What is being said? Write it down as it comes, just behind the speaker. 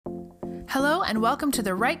Hello and welcome to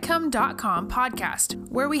the WriteCome.com podcast,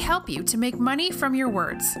 where we help you to make money from your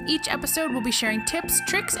words. Each episode will be sharing tips,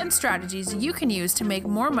 tricks, and strategies you can use to make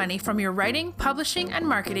more money from your writing, publishing, and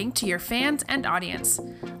marketing to your fans and audience.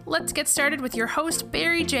 Let's get started with your host,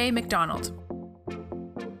 Barry J. McDonald.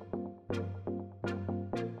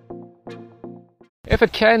 If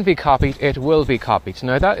it can be copied, it will be copied.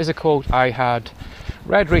 Now that is a quote I had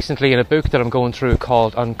read recently in a book that I'm going through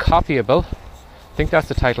called Uncopyable. I think that's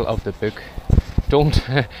the title of the book.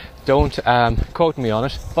 Don't quote me on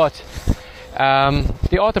it, but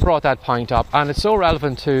the author brought that point up, and it's so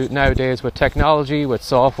relevant to nowadays with technology, with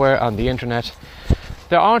software and the internet.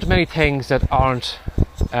 There aren't many things that don't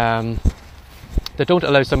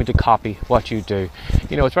allow somebody to copy what you do.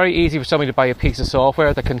 You know, it's very easy for somebody to buy a piece of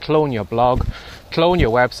software that can clone your blog, clone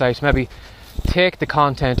your website, maybe take the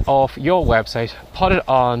content off your website, put it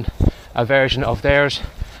on a version of theirs,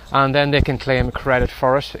 and then they can claim credit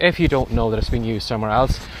for it if you don't know that it's been used somewhere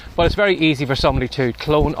else. But it's very easy for somebody to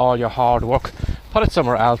clone all your hard work, put it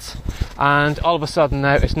somewhere else, and all of a sudden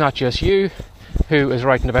now it's not just you who is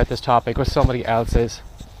writing about this topic, but somebody else is,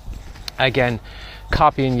 again,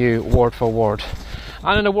 copying you word for word.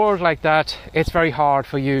 And in a world like that, it's very hard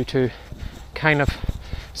for you to kind of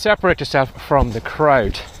separate yourself from the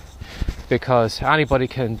crowd, because anybody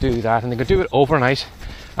can do that, and they can do it overnight,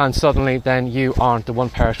 and suddenly then you aren't the one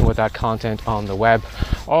person with that content on the web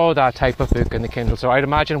or that type of book in the Kindle. So I'd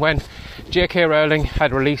imagine when J.K. Rowling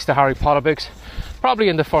had released the Harry Potter books, probably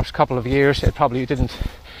in the first couple of years,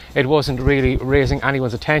 it wasn't really raising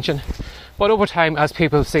anyone's attention. But over time, as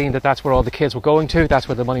people seen that that's where all the kids were going to, that's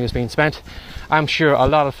where the money was being spent, I'm sure a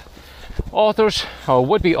lot of authors or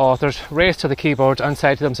would-be authors raced to the keyboard and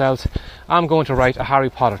said to themselves, I'm going to write a Harry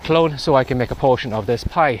Potter clone so I can make a portion of this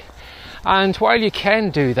pie. And while you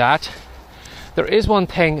can do that, there is one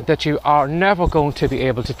thing that you are never going to be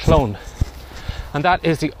able to clone, and that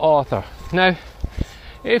is the author. Now,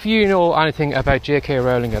 if you know anything about J.K.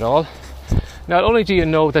 Rowling at all, not only do you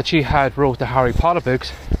know that she had wrote the Harry Potter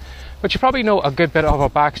books, but you probably know a good bit of her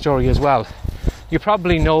backstory as well. You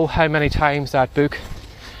probably know how many times that book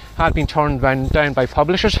had been turned down by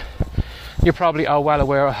publishers. You probably are well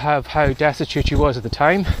aware of how destitute she was at the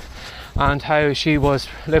time, and how she was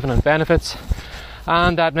living on benefits,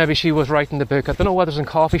 and that maybe she was writing the book, I don't know whether it was in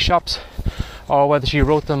coffee shops or whether she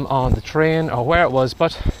wrote them on the train or where it was,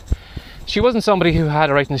 but she wasn't somebody who had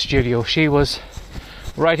to write in the studio. She was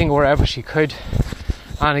writing wherever she could,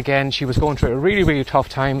 and again, she was going through a really, really tough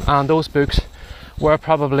time, and those books were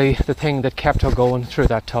probably the thing that kept her going through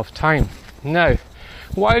that tough time. Now,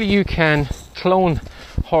 while you can clone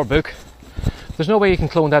her book, there's no way you can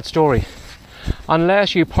clone that story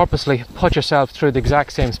unless you purposely put yourself through the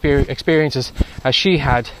exact same experiences as she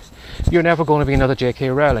had. You're never going to be another J.K.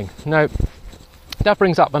 Rowling. Now, that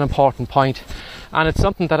brings up an important point, and it's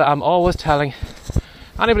something that I'm always telling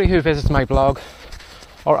anybody who visits my blog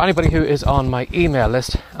or anybody who is on my email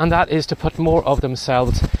list, and that is to put more of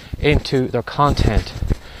themselves into their content.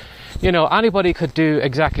 You know, anybody could do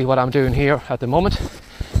exactly what I'm doing here at the moment.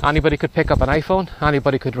 Anybody could pick up an iPhone,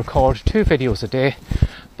 anybody could record 2 videos a day,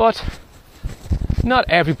 but not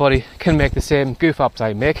everybody can make the same goof-ups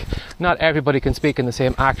I make. Not everybody can speak in the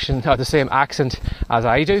same accent as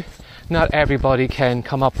I do. Not everybody can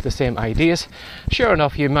come up with the same ideas. Sure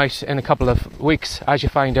enough, you might, in a couple of weeks, as you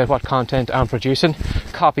find out what content I'm producing,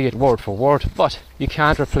 copy it word for word, but you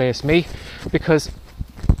can't replace me, because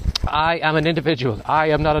I am an individual.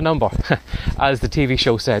 I am not a number, as the TV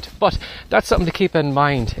show said. But that's something to keep in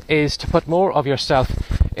mind, is to put more of yourself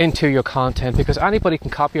into your content, because anybody can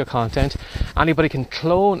copy your content, anybody can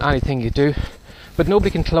clone anything you do, but nobody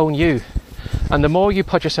can clone you. And the more you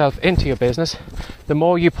put yourself into your business, the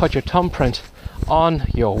more you put your thumbprint on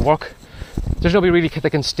your work, there's nobody really that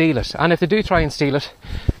can steal it. And if they do try and steal it,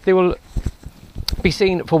 they will be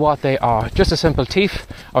seen for what they are, just a simple thief,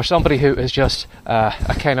 or somebody who is just a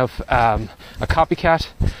copycat,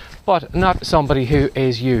 but not somebody who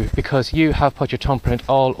is you, because you have put your thumbprint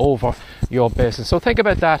all over your business. So think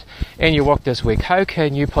about that in your work this week. How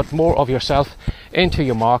can you put more of yourself into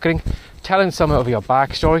your marketing, telling some of your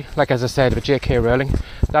backstory, like as I said with J.K. Rowling,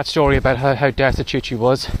 that story about how destitute she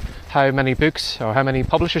was, how many books or how many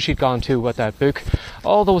publishers she'd gone to with that book.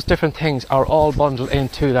 All those different things are all bundled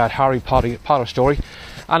into that Harry Potter story,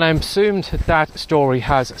 and I'm assumed that story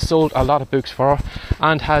has sold a lot of books for her,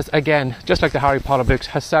 and has, again, just like the Harry Potter books,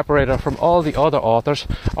 has separated her from all the other authors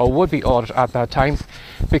or would-be authors at that time,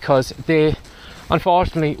 because they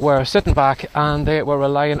unfortunately were sitting back and they were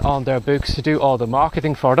relying on their books to do all the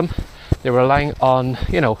marketing for them. They were relying on,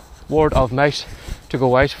 word of mouth to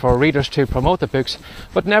go out for readers to promote the books,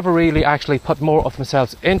 but never really actually put more of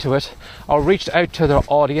themselves into it or reached out to their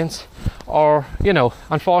audience. Or,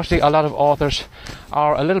 unfortunately, a lot of authors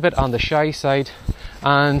are a little bit on the shy side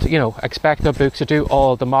and, expect their books to do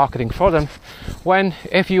all the marketing for them, when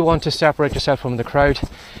if you want to separate yourself from the crowd,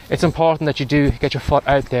 it's important that you do get your foot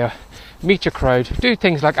out there, meet your crowd, do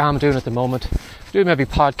things like I'm doing at the moment, do maybe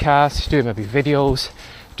podcasts, do maybe videos,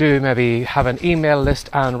 do maybe have an email list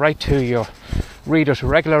and write to your readers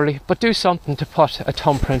regularly, but do something to put a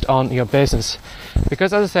thumbprint on your business.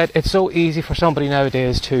 Because as I said, it's so easy for somebody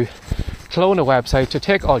nowadays to clone a website, to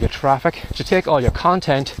take all your traffic, to take all your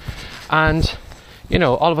content, and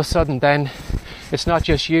all of a sudden then it's not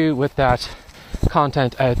just you with that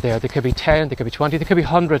content out there. There could be 10, there could be 20, there could be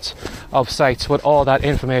hundreds of sites with all that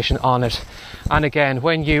information on it. And again,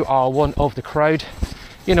 when you are one of the crowd,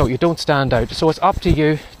 you don't stand out. So it's up to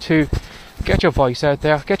you to get your voice out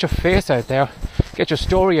there, get your face out there, get your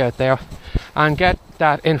story out there, and get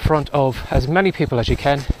that in front of as many people as you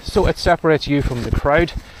can, so it separates you from the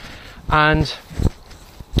crowd. And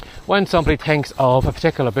when somebody thinks of a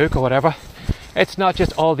particular book or whatever, it's not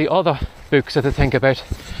just all the other books that they think about.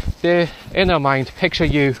 They, in their mind, picture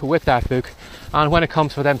you with that book, and when it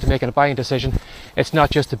comes for them to making a buying decision, it's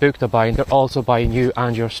not just the book they're buying, they're also buying you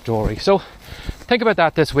and your story. So think about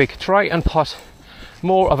that this week. Try and put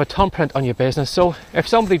more of a thumbprint on your business. So if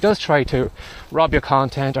somebody does try to rob your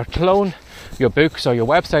content or clone your books or your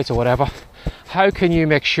websites or whatever, how can you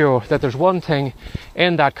make sure that there's one thing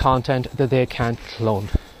in that content that they can't clone?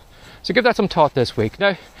 So give that some thought this week.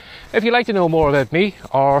 Now, if you'd like to know more about me,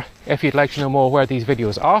 or if you'd like to know more where these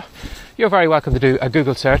videos are, you're very welcome to do a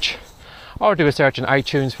Google search or do a search in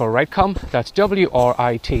iTunes for Writecome. That's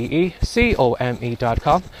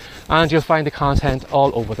WRITECOME.com, and you'll find the content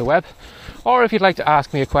all over the web. Or if you'd like to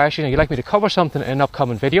ask me a question or you'd like me to cover something in an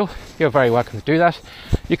upcoming video, you're very welcome to do that.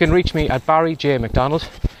 You can reach me at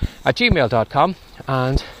barryjmcdonald@gmail.com,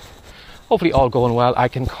 and hopefully, all going well, I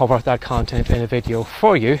can cover that content in a video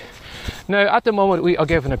for you. Now, at the moment, we are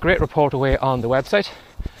giving a great report away on the website.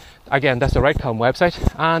 Again, that's the Writecome website,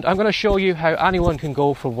 and I'm going to show you how anyone can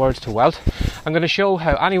go from words to wealth. I'm going to show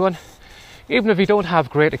how anyone, even if you don't have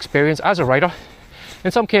great experience as a writer, in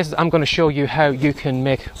some cases I'm going to show you how you can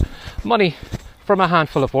make money from a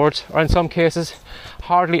handful of words, or in some cases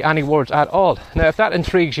hardly any words at all. Now, if that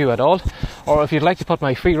intrigues you at all, or if you'd like to put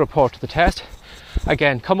my free report to the test,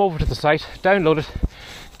 again, come over to the site, download it,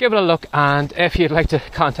 give it a look, and if you'd like to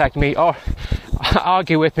contact me or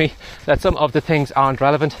argue with me that some of the things aren't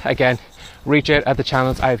relevant, again, reach out at the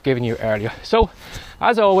channels I've given you earlier. So,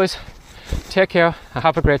 as always, take care and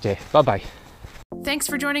have a great day. Bye-bye. Thanks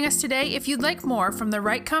for joining us today. If you'd like more from the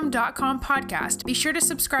Writecome.com podcast, be sure to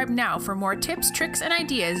subscribe now for more tips, tricks, and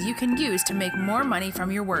ideas you can use to make more money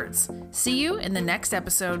from your words. See you in the next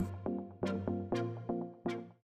episode.